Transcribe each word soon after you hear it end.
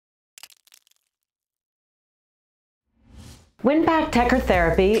Win-Back TECAR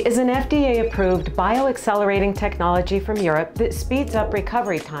Therapy is an FDA-approved bioaccelerating technology from Europe that speeds up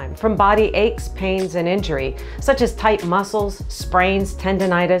recovery time from body aches, pains, and injury, such as tight muscles, sprains,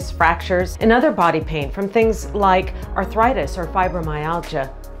 tendinitis, fractures, and other body pain from things like arthritis or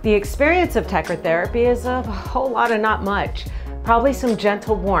fibromyalgia. The experience of TECAR Therapy is a whole lot of not much. Probably some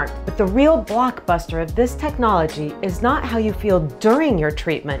gentle warmth, but the real blockbuster of this technology is not how you feel during your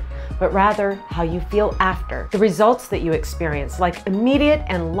treatment, but rather how you feel after. The results that you experience, like immediate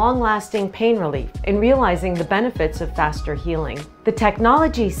and long-lasting pain relief, and realizing the benefits of faster healing. The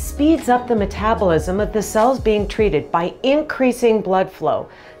technology speeds up the metabolism of the cells being treated by increasing blood flow,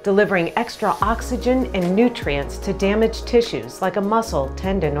 delivering extra oxygen and nutrients to damaged tissues like a muscle,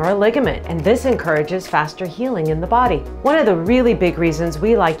 tendon, or a ligament, and this encourages faster healing in the body. One of the really big reasons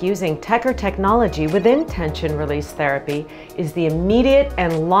we like using TECAR technology within tension release therapy is the immediate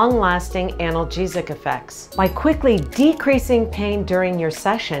and long-lasting analgesic effects. By quickly decreasing pain during your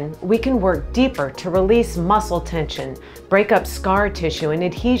session, we can work deeper to release muscle tension, break up scar tissue and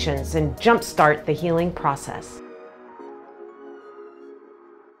adhesions, and jumpstart the healing process.